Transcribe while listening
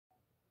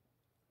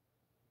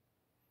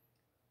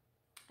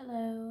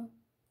Hello.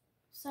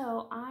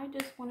 So I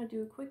just want to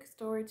do a quick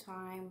story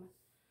time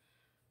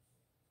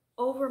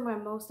over my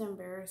most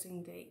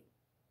embarrassing date.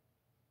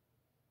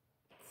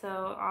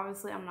 So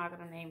obviously I'm not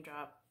going to name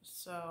drop.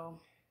 So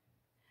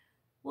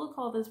we'll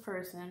call this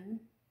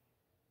person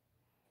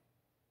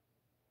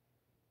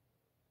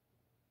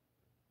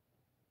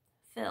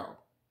Phil.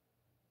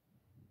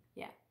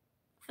 Yeah,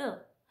 Phil.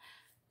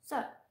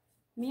 So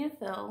me and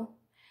Phil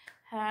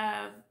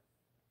have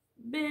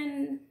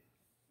been,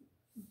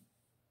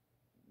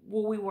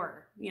 well, we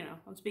were,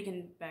 I'm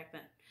speaking back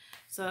then.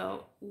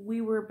 So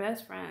we were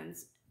best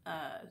friends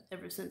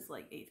ever since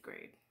like 8th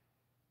grade.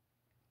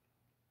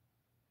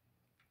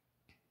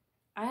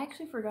 I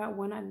actually forgot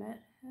when I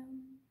met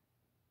him.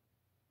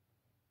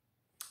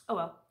 Oh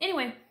well.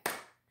 Anyway,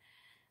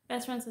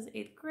 best friends since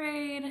 8th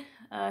grade.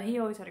 He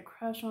always had a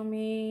crush on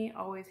me.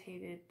 Always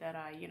hated that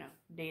I,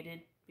 dated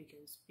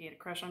because he had a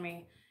crush on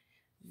me.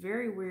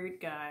 Very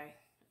weird guy.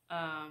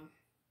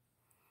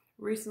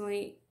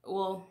 Recently,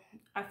 well,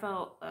 I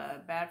felt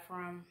bad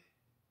for him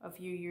a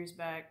few years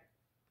back.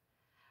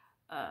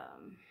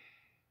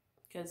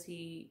 Because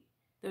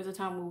there's a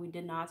time when we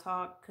did not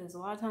talk. Because a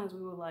lot of times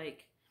we would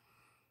like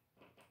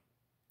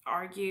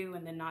argue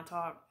and then not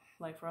talk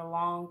like for a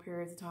long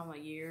periods of time,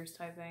 like years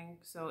type thing.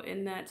 So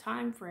in that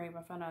time frame,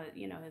 I found out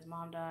that, his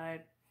mom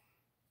died.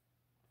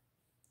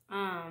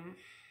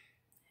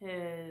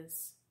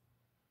 His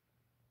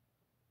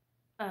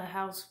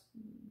house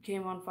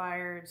came on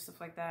fire and stuff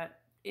like that.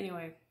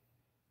 Anyway,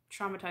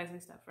 traumatizing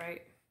stuff,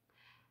 right?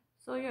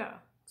 So yeah,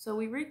 so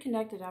we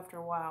reconnected after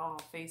a while on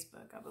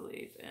Facebook, I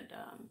believe. And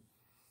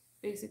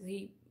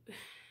basically,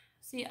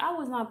 see, I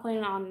was not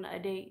planning on a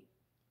date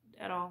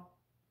at all.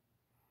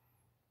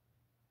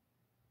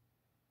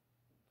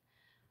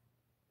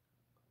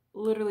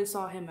 Literally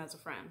saw him as a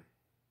friend.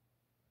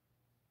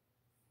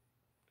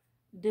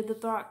 Did the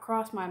thought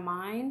cross my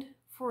mind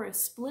for a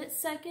split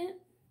second?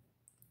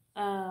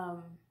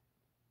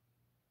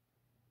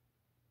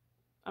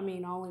 I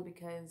mean, only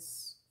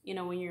because,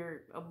 when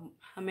you're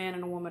a man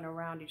and a woman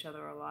around each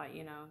other a lot,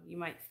 you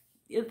might,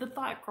 if the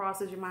thought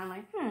crosses your mind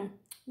like,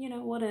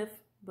 what if,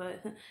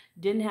 but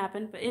didn't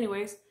happen. But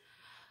anyways,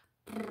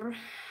 so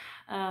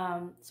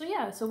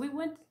yeah, so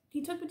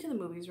he took me to the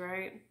movies,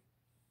 right?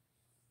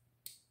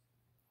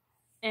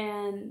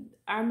 And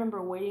I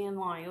remember waiting in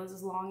line. It was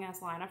this long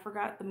ass line. I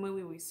forgot the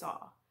movie we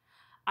saw.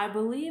 I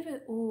believe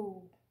it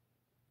was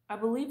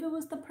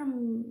the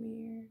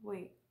premiere.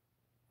 Wait.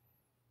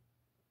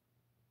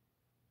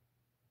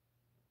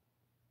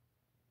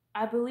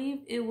 I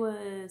believe it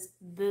was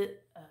the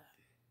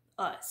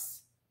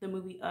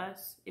movie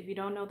Us. If you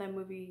don't know that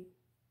movie,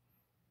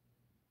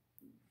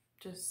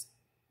 just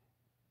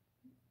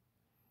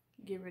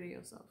get rid of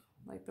yourself.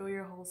 Like, throw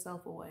your whole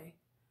self away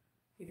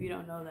if you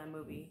don't know that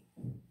movie.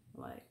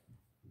 Like,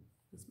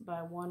 it's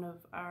by one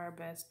of our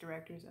best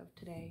directors of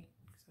today.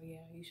 So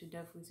yeah, you should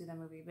definitely see that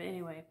movie. But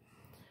anyway,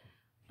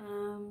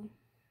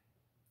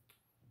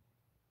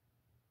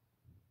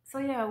 so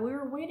yeah, we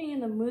were waiting in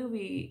the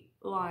movie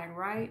line,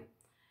 right?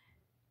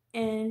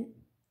 And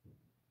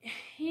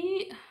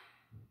he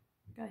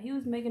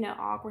was making it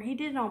awkward. He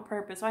did it on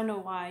purpose. I know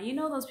why. You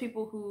know those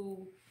people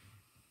who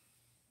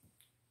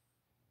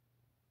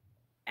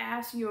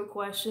ask you a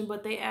question,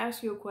 but they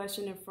ask you a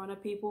question in front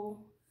of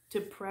people to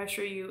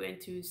pressure you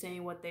into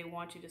saying what they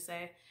want you to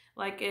say.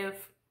 Like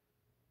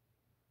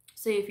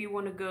say if you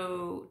want to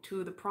go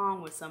to the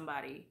prom with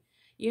somebody,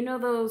 you know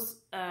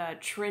those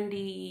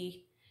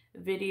trendy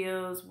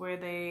videos where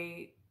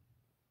they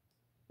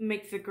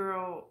make the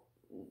girl,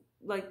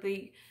 like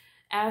they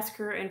ask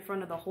her in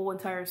front of the whole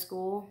entire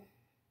school.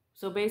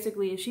 So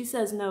basically, if she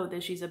says no,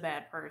 then she's a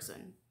bad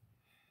person.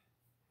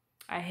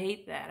 I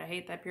hate that. I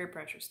hate that peer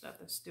pressure stuff.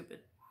 That's stupid.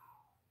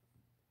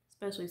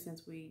 Especially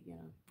since we,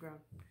 grown.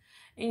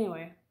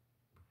 Anyway,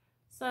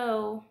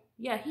 so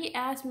yeah, he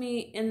asked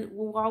me, and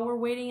while we're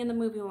waiting in the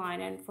movie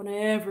line in front of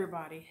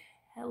everybody,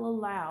 hella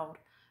loud,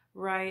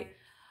 right?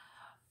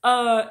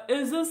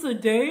 Is this a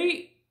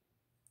date?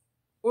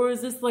 Or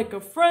is this like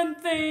a friend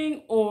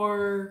thing?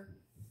 Or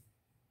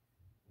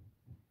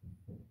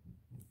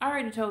I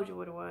already told you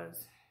what it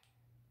was.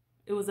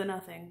 It was a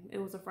nothing. It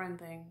was a friend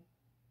thing.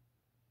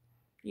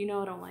 I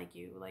don't like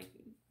you. Like,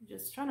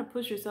 just trying to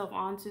push yourself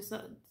onto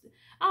some,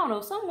 I don't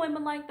know, some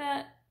women like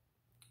that.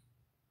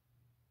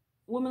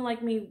 Women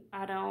like me,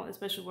 I don't,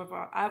 especially with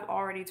I've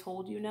already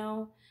told you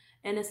no.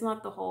 And it's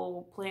not the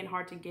whole playing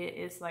hard to get.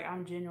 It's like,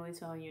 I'm genuinely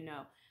telling you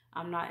no.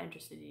 I'm not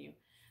interested in you.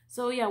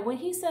 So yeah, when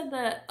he said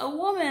that, a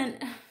woman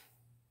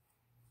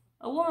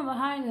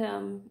behind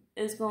him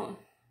is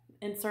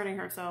inserting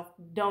herself,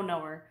 don't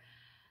know her,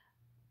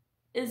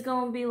 is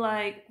going to be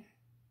like,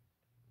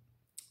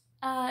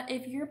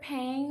 if you're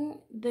paying,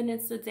 then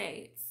it's a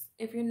date.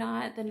 If you're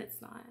not, then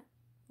it's not.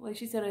 Like,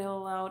 she said it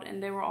hell loud,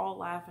 and they were all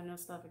laughing and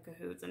stuff in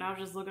cahoots. And I was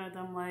just looking at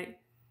them like,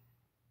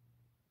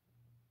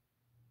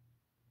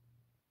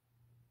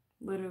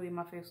 literally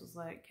my face was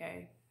like,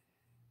 okay.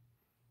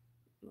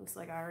 Looks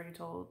like I already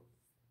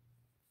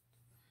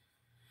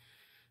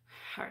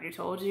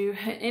told you.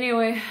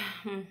 Anyway,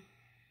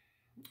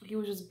 He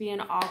was just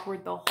being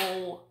awkward the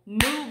whole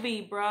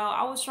movie, bro.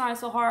 I was trying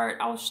so hard.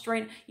 I was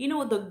straight. You know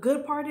what the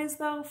good part is,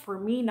 though? For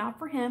me, not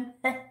for him.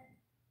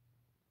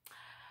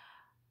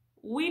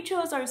 We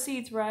chose our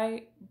seats,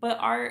 right? But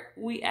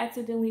we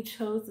accidentally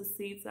chose the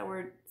seats that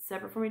were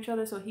separate from each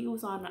other. So he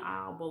was on the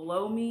aisle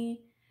below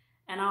me,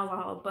 and I was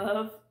all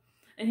above.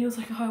 And he was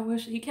like, oh, I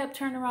wish. He kept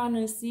turning around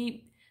in his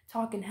seat,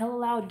 talking hella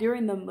loud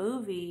during the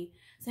movie,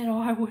 saying,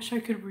 oh, I wish I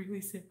could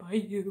really sit by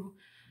you.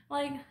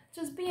 Like,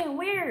 just being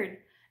weird.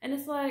 And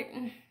it's like,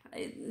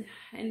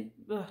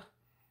 people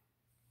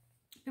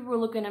were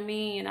looking at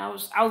me, and I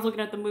was looking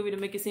at the movie to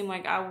make it seem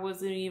like I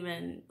wasn't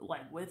even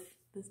like with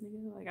this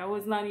nigga, like I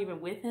was not even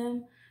with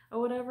him or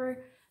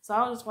whatever. So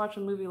I was just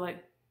watching the movie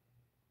like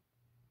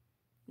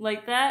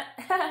that,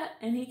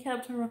 and he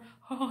kept turning around,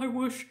 oh, I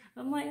wish.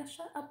 I'm like,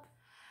 shut up.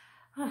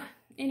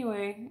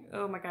 Anyway,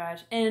 oh my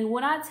gosh. And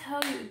when I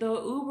tell you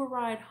the Uber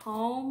ride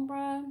home,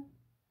 bruh,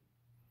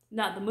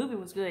 no, the movie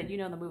was good. You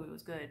know the movie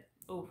was good.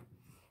 Oh.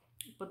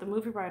 But the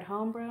movie ride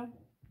home, bro.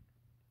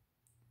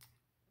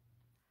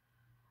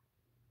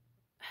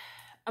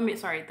 I mean,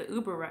 sorry, the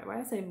Uber ride. Why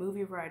did I say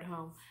movie ride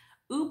home?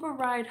 Uber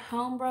ride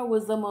home, bro,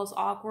 was the most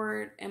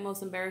awkward and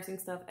most embarrassing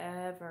stuff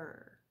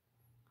ever.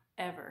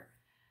 Ever.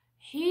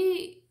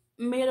 He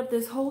made up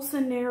this whole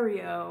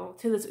scenario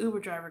to this Uber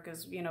driver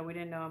because, you know, we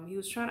didn't know him. He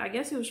was trying, I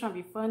guess he was trying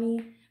to be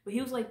funny, but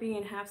he was like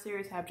being half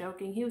serious, half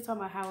joking. He was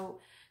talking about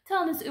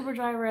telling this Uber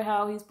driver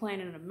how he's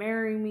planning to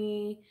marry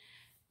me.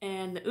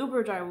 And the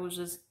Uber driver was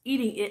just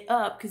eating it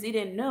up because he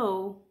didn't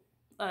know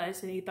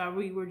us and he thought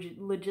we were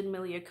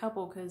legitimately a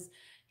couple because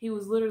he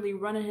was literally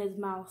running his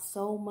mouth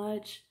so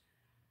much,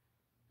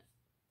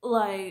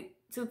 like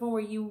to the point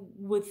where you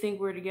would think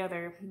we're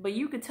together. But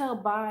you could tell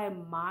by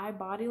my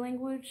body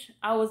language,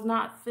 I was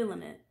not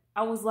feeling it.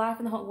 I was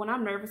laughing the whole, when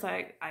I'm nervous,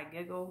 I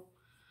giggle,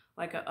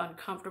 like an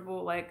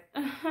uncomfortable, like,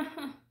 like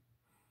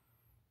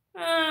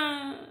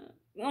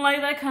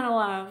that kind of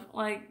laugh,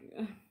 like.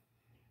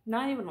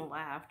 Not even a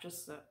laugh,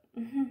 just a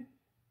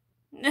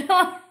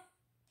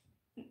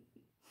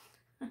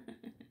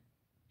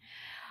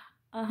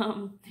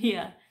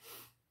yeah.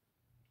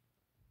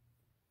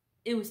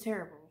 It was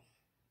terrible.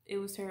 It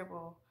was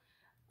terrible.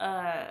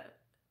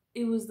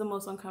 It was the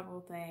most uncomfortable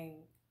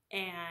thing.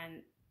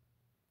 And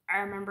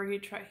I remember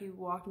he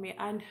walked me,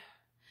 and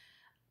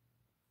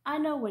I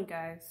know when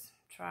guys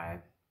try.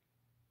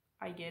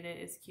 I get it,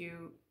 it's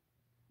cute.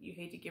 You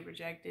hate to get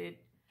rejected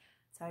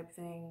type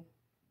thing.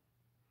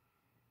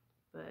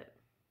 But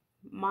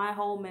my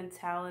whole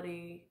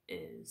mentality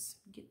is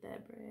get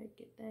that bread,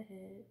 get that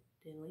head,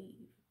 then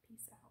leave.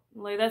 Peace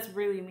out. Like, that's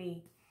really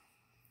me.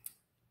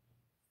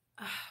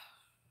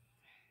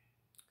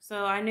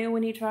 So I knew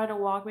when he tried to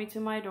walk me to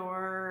my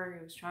door,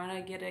 he was trying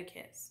to get a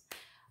kiss.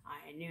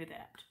 I knew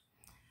that.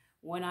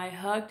 When I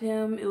hugged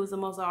him, it was the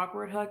most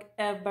awkward hug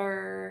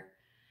ever.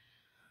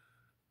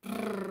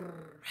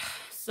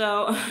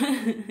 So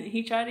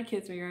he tried to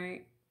kiss me,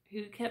 right?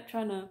 He kept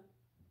trying to,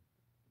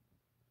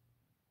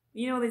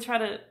 you know, they try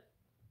to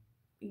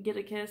get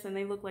a kiss and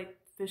they look like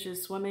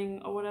fishes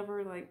swimming or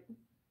whatever.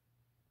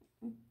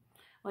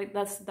 Like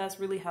that's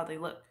really how they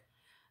look.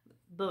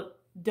 Look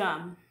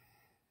dumb.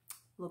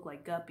 Look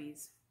like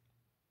guppies.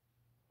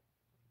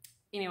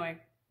 Anyway.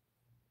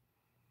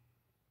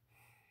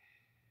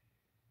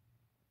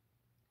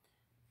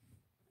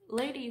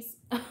 Ladies,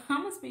 I'm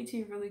gonna speak to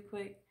you really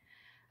quick.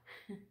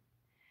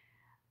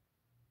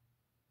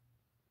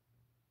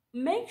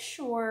 Make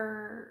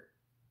sure,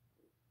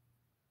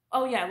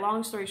 oh yeah,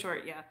 long story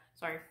short, yeah,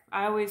 sorry.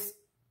 I always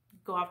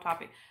go off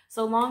topic.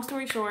 So long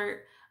story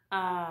short,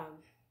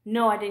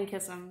 no, I didn't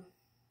kiss him.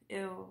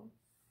 Ew.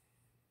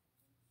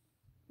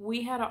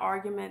 We had an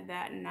argument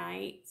that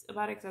night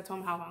about it because I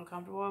told him how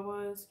uncomfortable I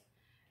was.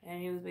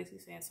 And he was basically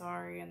saying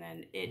sorry. And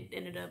then it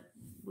ended up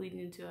leading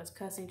into us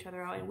cussing each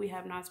other out. And we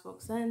have not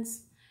spoke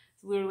since.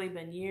 It's literally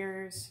been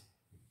years.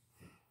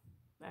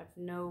 I have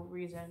no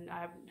reason.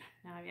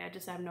 I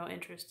just have no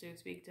interest to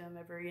speak to him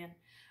ever again.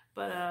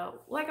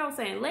 But like I was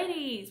saying,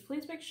 ladies,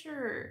 please make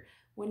sure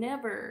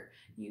whenever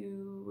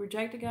you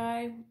reject a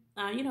guy,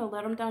 you know,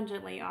 let him down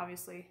gently,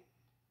 obviously.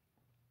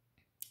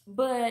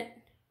 But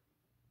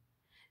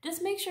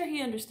just make sure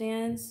he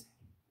understands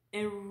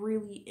and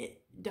really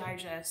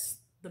digests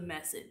the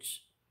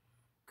message.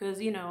 Because,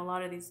 you know, a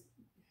lot of these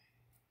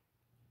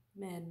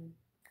men,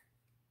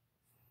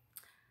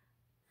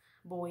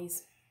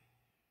 boys,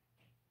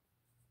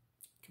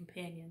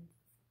 companions,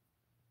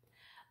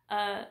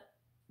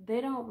 they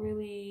don't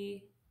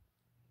really,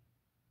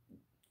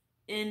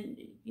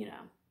 you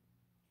know,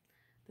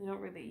 they don't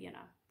really, you know,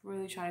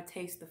 really try to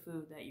taste the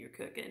food that you're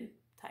cooking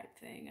type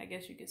thing, I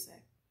guess you could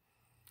say.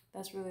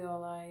 That's really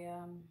all I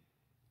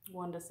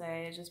wanted to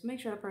say, is just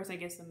make sure the person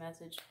gets the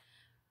message.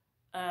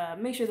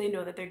 Make sure they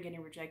know that they're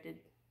getting rejected.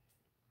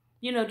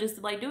 You know,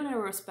 just like doing it in a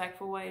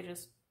respectful way,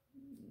 just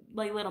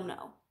like let them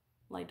know.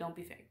 Like, don't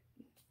be fake.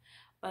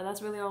 But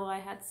that's really all I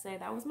had to say.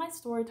 That was my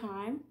story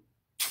time.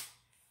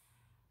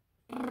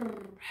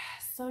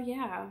 So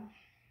yeah,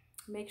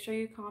 make sure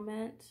you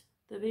comment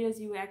the videos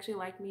you actually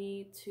like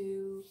me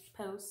to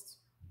post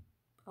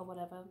or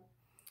whatever.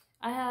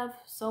 I have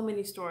so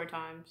many story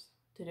times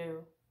to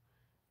do,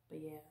 but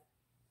yeah,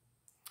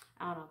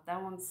 I don't know.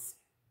 That one's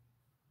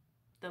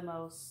the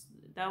most.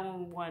 That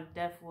one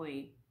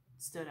definitely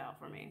stood out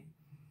for me.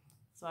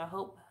 So I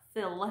hope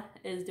Phil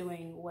is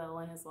doing well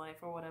in his life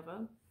or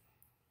whatever.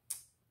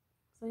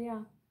 So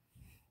yeah,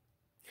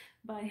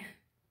 bye.